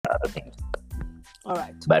of things. All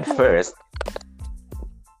right. But first,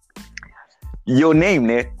 your name,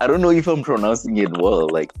 I don't know if I'm pronouncing it well.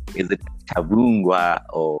 Like, is it Chabungwa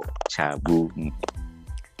or Chabu?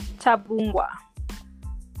 Chabungwa.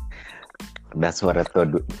 That's what I thought.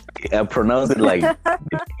 I pronounce it like, right?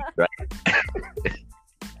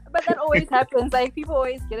 But that always happens. Like, people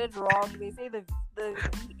always get it wrong. They say the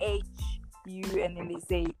VHU and then they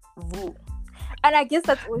say VU. And I guess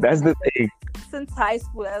that's always the thing. Since high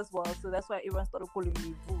school as well. So that's why everyone started calling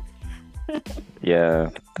me VU. Yeah,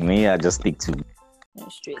 me, I just stick to. No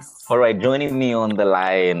stress. All right, joining me on the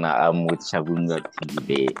line, I'm with Chabunga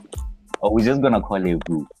today. Or we're just gonna call it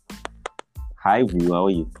VU. Hi, VU. How are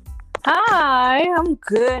you? Hi, I'm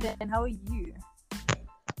good. And how are you?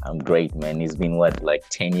 I'm great, man. It's been what, like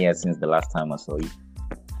 10 years since the last time I saw you?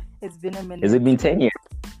 It's been a minute. Has it been 10 years?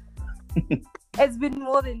 It's been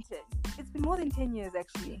more than 10. It's been more than 10 years,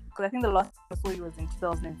 actually. Because I think the last time I saw you was in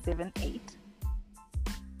 2007, 8,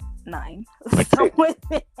 9. Somewhere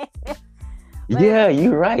there. Yeah,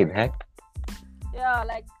 you're right. Heck. Yeah,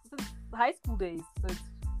 like since high school days. So it's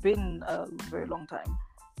been a very long time.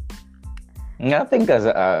 I think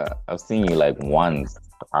I've seen you like once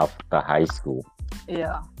after high school.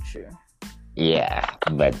 Yeah, sure. Yeah,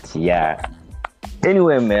 but yeah.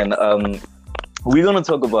 Anyway, man, we're gonna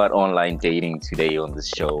talk about online dating today on the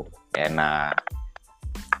show, and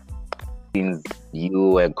since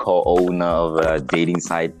you are co-owner of a dating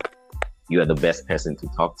site, you are the best person to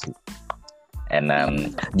talk to. And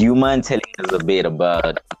do you mind telling us a bit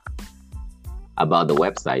about the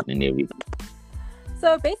website and everything?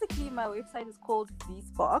 So basically, my website is called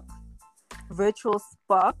VSpark, Virtual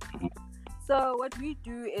Spark. So what we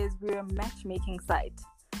do is we're a matchmaking site.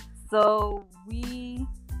 So you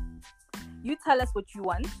tell us what you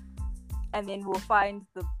want, and then we'll find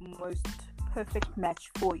the most perfect match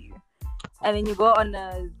for you. And then you go on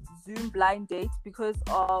a Zoom blind date. Because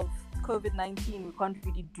of COVID-19, we can't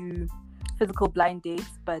really do physical blind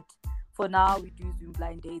dates, but for now we do Zoom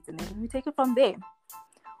blind dates, and then we take it from there,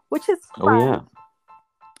 which is fun. Oh yeah.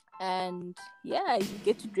 And yeah, you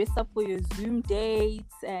get to dress up for your Zoom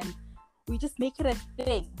dates, and we just make it a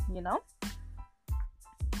thing, you know?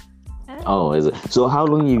 Oh, is it? So how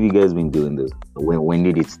long have you guys been doing this? When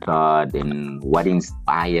did it start, and what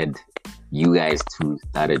inspired you guys to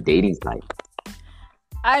start a dating site?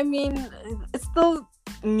 I mean, it's still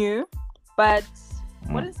new, but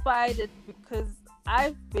what inspired it, because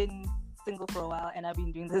I've been single for a while, and I've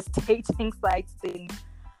been doing this dating site thing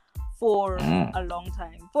for a long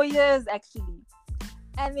time, for years actually.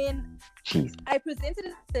 And then I presented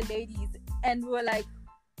it to the ladies, and we were like,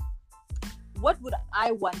 what would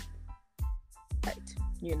I want?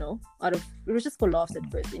 You know, it was just for laughs at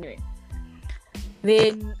first anyway.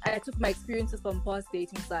 Then I took my experiences from past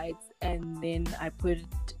dating sites, and then I put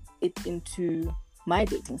it into my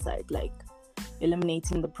dating site, like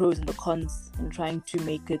eliminating the pros and the cons and trying to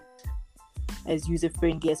make it as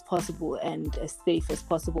user-friendly as possible and as safe as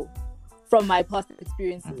possible from my past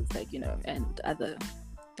experiences, like, you know, and other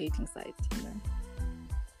dating sites, you know.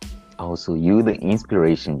 Oh, so you're the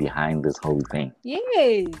inspiration behind this whole thing.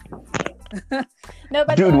 Yes. No,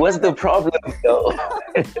 but dude, what's the problem though?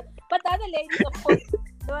 But the other ladies, of course,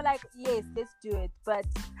 they were like, yes, let's do it. But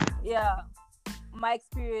yeah, my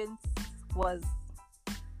experience was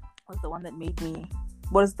the one that made me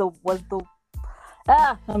I'm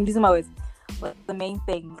losing my words. Was the main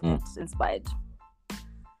thing that inspired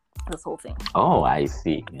this whole thing. Oh, I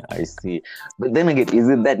see. But then again, is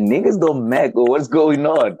it that niggas don't make, or what's going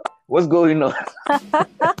on?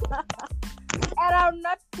 And I'm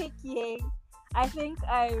not picky. I think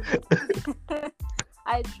I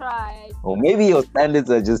tried. Or maybe your standards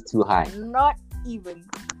are just too high. Not even.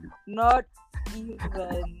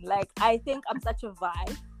 Like, I think I'm such a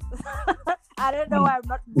vibe. I don't know why I'm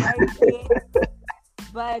not married yet,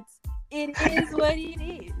 but it is what it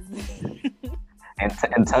is.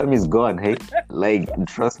 And time is gone, hey? Like,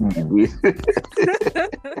 trust me, dude.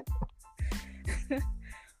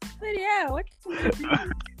 But yeah, what can you do?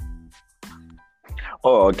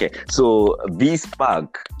 Oh, okay. So, VSpark,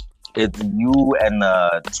 it's you and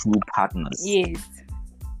two partners. Yes.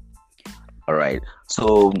 All right.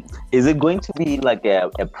 So, is it going to be like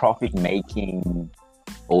a profit making,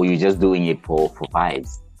 or you're just doing it for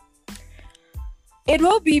vibes? It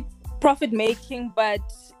will be profit making, but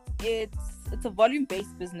it's a volume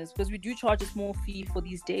based business, because we do charge a small fee for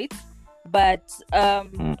these dates. But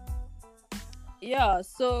yeah,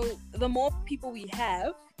 so the more people we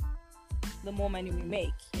have, the more money we make,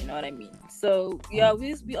 you know what I mean? So yeah,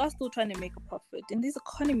 we are still trying to make a profit. In this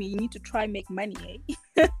economy, you need to try and make money,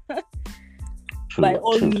 eh? True, By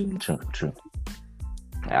all means. True.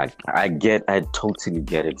 I totally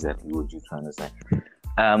get exactly what you're trying to say.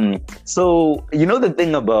 So you know the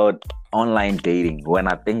thing about online dating. When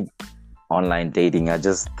I think online dating, I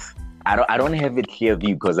don't have a clear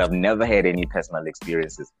view because I've never had any personal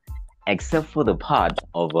experiences, except for the part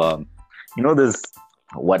of this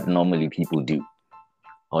what normally people do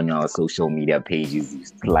on your social media pages, you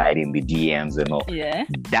slide in the DMs and all. Yeah.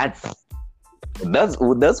 That's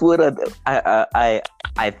what I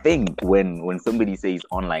think when somebody says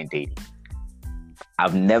online dating.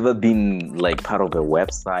 I've never been like part of a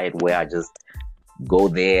website where I just go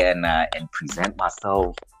there and present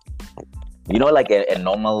myself. You know, like a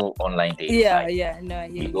normal online dating site.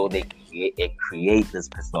 You go there, create this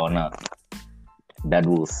persona that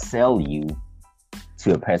will sell you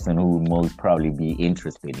to a person who will most probably be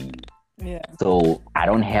interested in you. Yeah. So I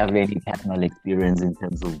don't have any personal experience in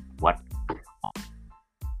terms of what.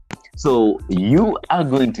 So you are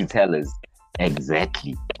going to tell us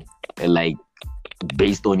exactly, like,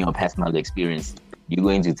 based on your personal experience, you're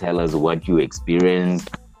going to tell us what you experienced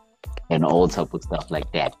and all type of stuff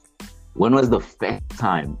like that. When was the first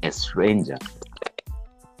time a stranger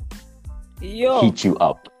hit you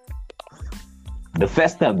up?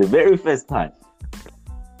 The very first time.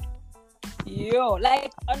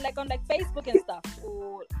 Like on Facebook and stuff,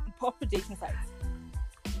 or proper dating sites.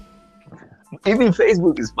 Even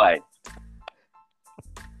Facebook is fine.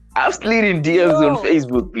 I've slid in DMs on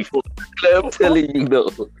Facebook before. I'm telling you though.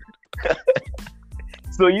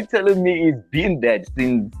 So you telling me it's been that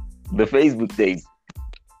since the Facebook days?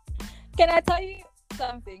 Can I tell you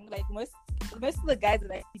something? Like most of the guys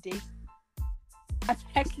that I date, I've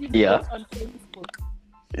actually met on Facebook.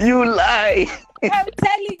 You lie. I'm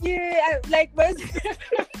telling you, like most.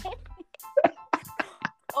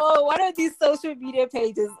 One of these social media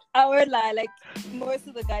pages. I won't lie. Like most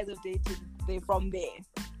of the guys I've dated, they're from there.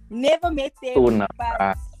 Never met them,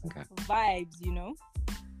 but vibes, you know.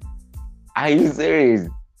 Are you serious?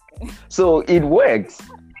 So it works.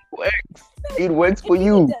 It works for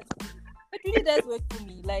you. It really does work for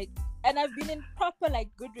me. Like, and I've been in proper like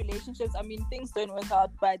good relationships. I mean, things don't work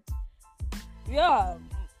out, but yeah,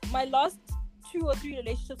 my last 2 or 3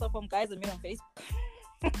 relationships are from guys I met on Facebook.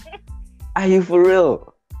 Are you for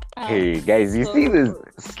real? Hey guys, you see this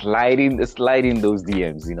sliding those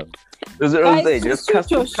DMs, you know. Those are all saying. Just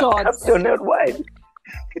cast your net wide.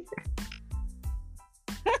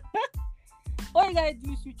 All you gotta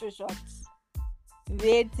do is shoot your shots.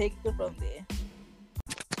 Then take it from there.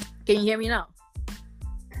 Can you hear me now?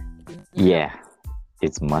 Yeah,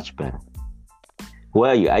 it's much better.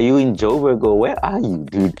 Where are you? Are you in Joburg or where are you,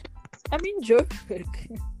 dude? I'm in Joburg.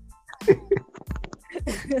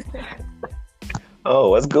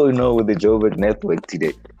 Oh, what's going on with the Joburg network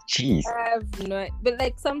today? Jeez. I have no, but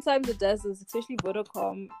like sometimes it does, especially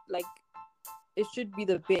Vodacom. Like it should be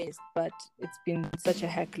the best, but it's been such a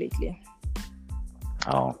hack lately.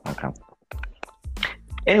 Oh, okay.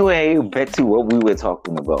 Anyway, back to what we were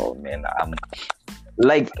talking about, man.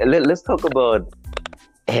 Let's talk about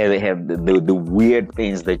have the weird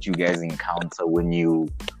things that you guys encounter when you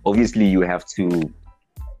have to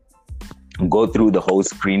go through the whole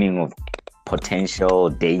screening of potential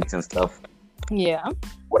dates and stuff. Yeah.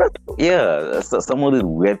 So some of the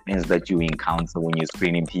weird things that you encounter when you're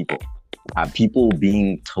screening people. Are people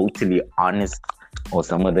being totally honest, or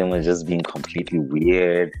some of them are just being completely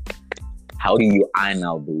weird? How do you iron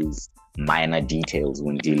out those minor details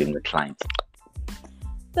when dealing with clients?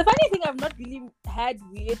 The funny thing, I've not really had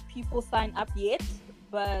weird people sign up yet,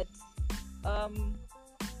 but there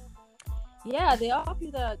are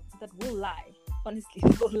people that will lie. Honestly,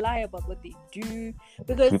 they will lie about what they do,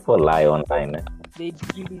 because people lie online. They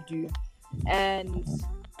really do,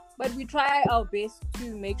 but we try our best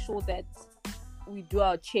to make sure that we do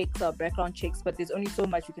our background checks. But there's only so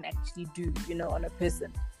much we can actually do, on a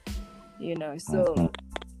person, So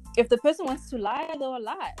if the person wants to lie, they'll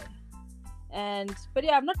lie. But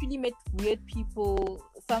I've not really met weird people.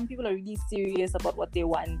 Some people are really serious about what they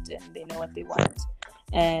want and they know what they want.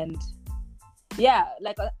 And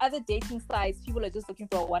like other dating sites, people are just looking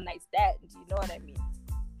for a one-night stand. You know what I mean?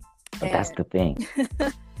 That's the thing.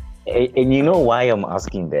 And you know why I'm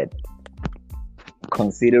asking that?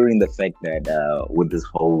 Considering the fact that with this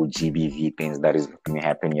whole GBV things that is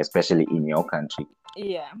happening, especially in your country,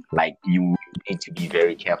 like you need to be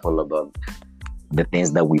very careful about the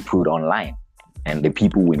things that we put online and the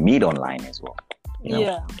people we meet online as well.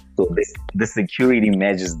 So the security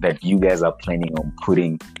measures that you guys are planning on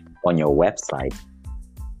putting on your website,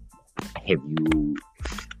 have you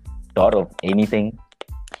thought of anything,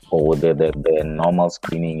 or the normal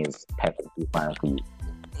screening is perfectly fine for you?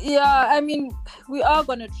 Yeah, I mean, we are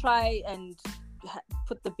gonna try and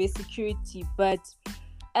put the best security, but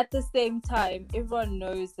at the same time, everyone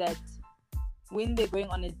knows that when they're going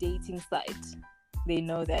on a dating site, they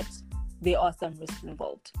know that there are some risks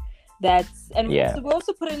involved. We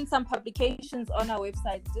also put in some publications on our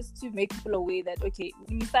website just to make people aware that, okay,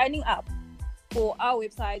 when you're signing up for our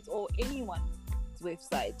website or anyone's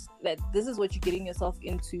website, that this is what you're getting yourself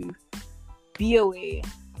into. Be aware.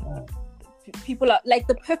 People are like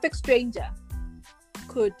the perfect stranger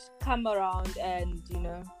could come around and, you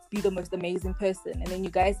know, be the most amazing person, and then you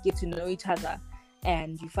guys get to know each other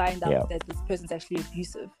and you find out that this person's actually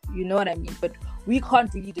abusive. You know what I mean? But we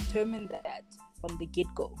can't really determine that from the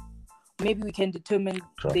get-go. Maybe we can determine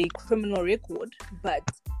the criminal record, but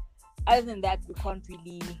other than that, we can't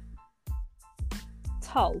really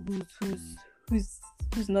tell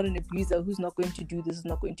who's not an abuser, who's not going to do this, who's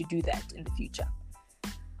not going to do that in the future.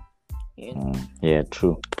 Yeah,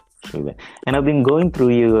 true. And I've been going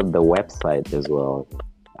through the website as well.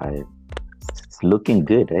 It's looking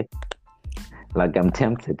good, eh? Like, I'm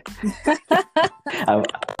tempted.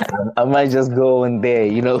 I might just go in there,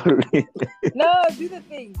 you know. No, do the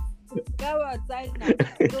thing. Go outside now.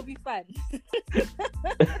 It'll be fun.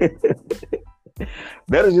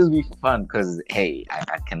 That'll just be fun because, hey,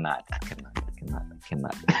 I cannot.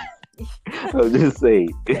 I'll just say.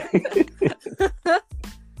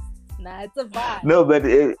 Nah, it's a vibe. No, but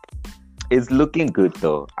it's looking good,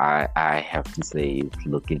 though. I have to say it's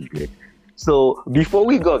looking good. So before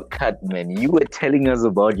we got cut, man, you were telling us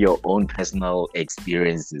about your own personal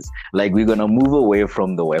experiences. Like, we're going to move away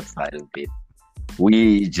from the website a bit.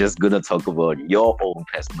 We just going to talk about your own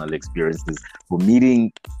personal experiences for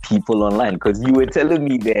meeting people online. Because you were telling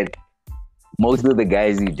me that most of the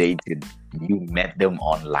guys you dated, you met them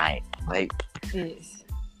online. Like, yes.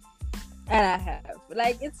 And I have.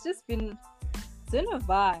 Like, it's been a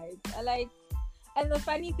vibe. And the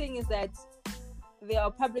funny thing is that they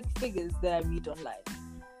are public figures that I meet online.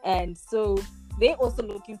 And so they're also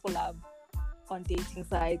looking for love on dating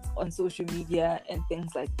sites, on social media, and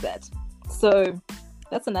things like that. So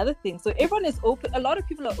that's another thing. So everyone is open. A lot of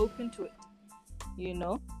people are open to it. You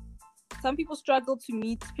know, some people struggle to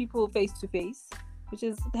meet people face to face,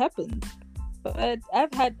 it happens. But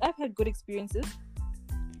I've had good experiences.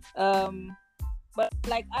 But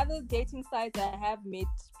like other dating sites, I have met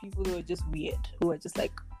people who are just weird, who are just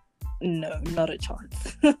like, no, not a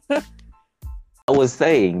chance. I was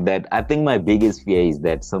saying that I think my biggest fear is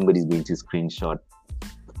that somebody's going to screenshot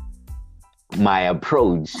my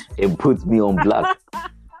approach and puts me on block.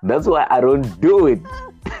 That's why I don't do it.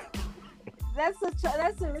 That's a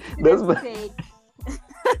risk to take.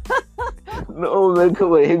 No, man,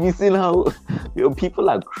 come on. Have you seen how people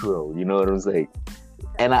are cruel? You know what I'm saying?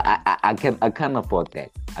 And I can't afford that.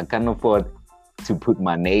 I can't afford to put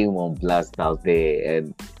my name on blast out there.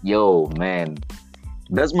 And man,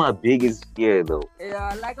 that's my biggest fear, though.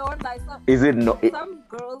 Yeah, like I want like some. Is it no? Some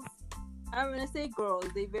girls, I'm gonna say girls,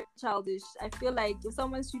 they're very childish. I feel like if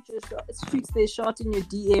someone shoots their shot in your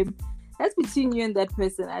DM, that's between you and that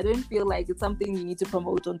person. I don't feel like it's something you need to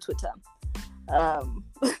promote on Twitter,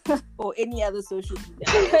 or any other social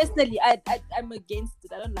media. Personally, I'm against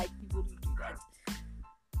it. I don't like people who do that.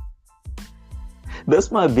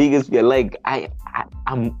 That's my biggest fear. Like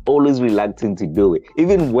I'm always reluctant to do it.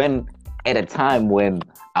 Even when at a time when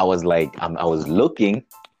I was like I was looking,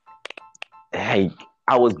 like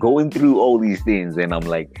I was going through all these things, and I'm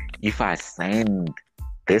like, if I send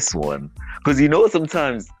this one, because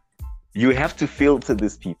sometimes you have to filter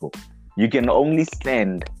these people. You can only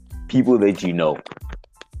send people that you know.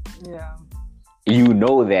 Yeah. You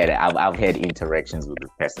know that I've had interactions with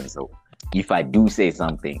this person, so if I do say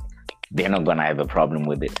something, they're not gonna have a problem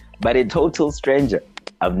with it. But a total stranger,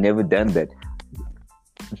 I've never done that.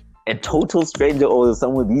 A total stranger, or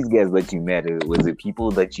some of these guys that you met, was it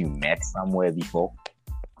people that you met somewhere before?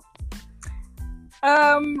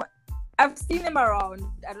 I've seen them around.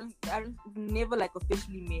 I don't never like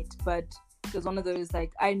officially met, but it was one of those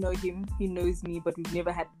like I know him, he knows me, but we've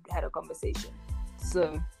never had a conversation.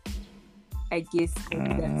 So I guess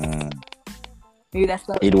maybe that's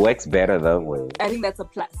it works better that way. I think that's a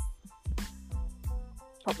plus.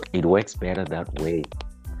 Probably. It works better that way.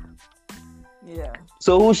 Yeah.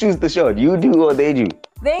 So who shoots the shot? You do or they do?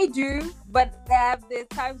 They do, but there's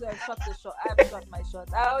times where I've shot the shot. I've shot my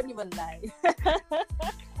shots. I don't even lie.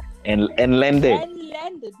 and landed. And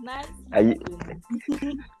landed. Nice.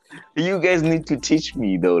 You guys need to teach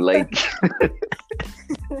me though. Like,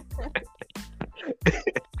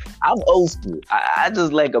 I'm old school. I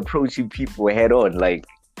just like approaching people head on. Like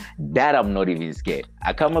that, I'm not even scared.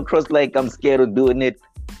 I come across like I'm scared of doing it,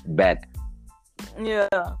 but yeah,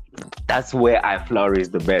 that's where I flourish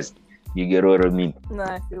the best. You get what I mean? No,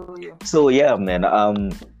 I feel you. So yeah, man.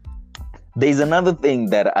 There's another thing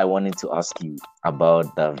that I wanted to ask you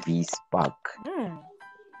about the V Spark.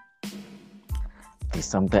 There's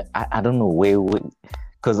something I don't know where,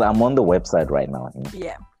 because I'm on the website right now.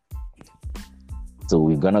 Yeah. So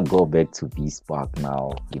we're gonna go back to V Spark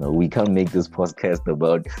now. We can't make this podcast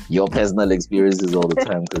about your personal experiences all the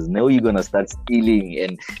time, because now you're gonna start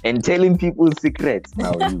stealing and telling people secrets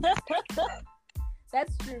now.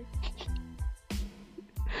 That's true.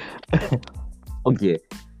 Okay.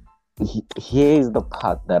 Here's the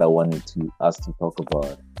part that I wanted us to talk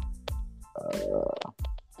about.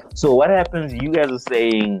 So what happens? You guys are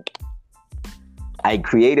saying I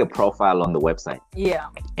create a profile on the website,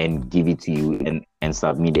 and give it to you and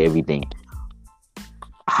submit everything.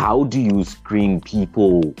 How do you screen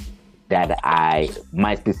people that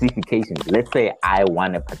my specifications? Let's say I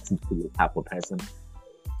want a particular type of person.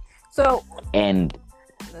 So and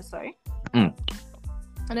sorry. I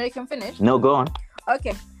know you can finish. No, go on.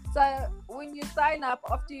 Okay. So when you sign up,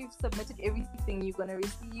 after you've submitted everything, you're gonna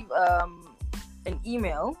receive an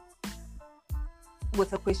email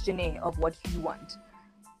with a questionnaire of what you want.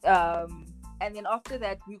 And then after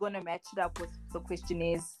that, we're gonna match it up with the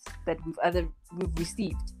questionnaires that we've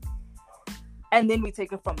received. And then we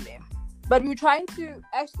take it from there. But we want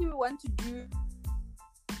to do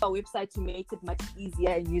our website to make it much easier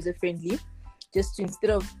and user friendly. Just to, instead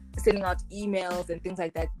of sending out emails and things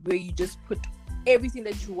like that, where you just put everything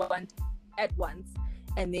that you want at once,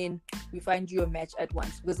 and then we find you a match at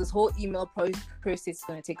once, because this whole email process is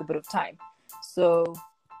going to take a bit of time. So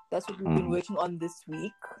that's what we've been working on this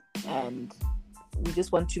week, and we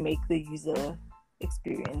just want to make the user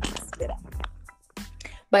experience better.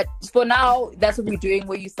 But for now, that's what we're doing,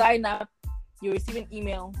 where you sign up, you receive an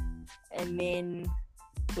email, and then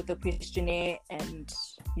with a questionnaire, and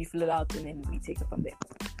you fill it out, and then we take it from there.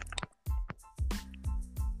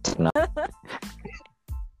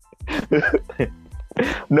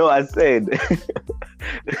 No, I said.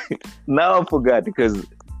 Now I forgot, because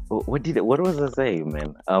what was I saying,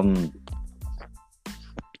 man?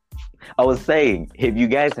 I was saying, have you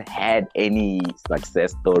guys had any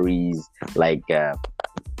success stories? Like,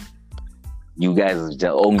 you guys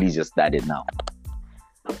only just started now.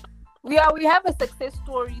 We have a success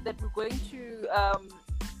story that we're going to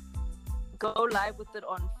go live with it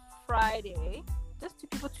on Friday, just to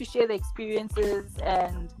people to share their experiences.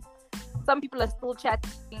 And some people are still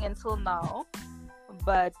chatting until now,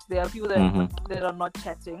 but there are people that are not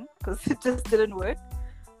chatting because it just didn't work.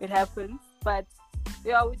 It happens. But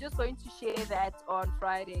yeah, we're just going to share that on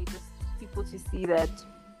Friday, just people to see that,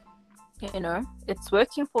 it's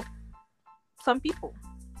working for some people,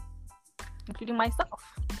 including myself.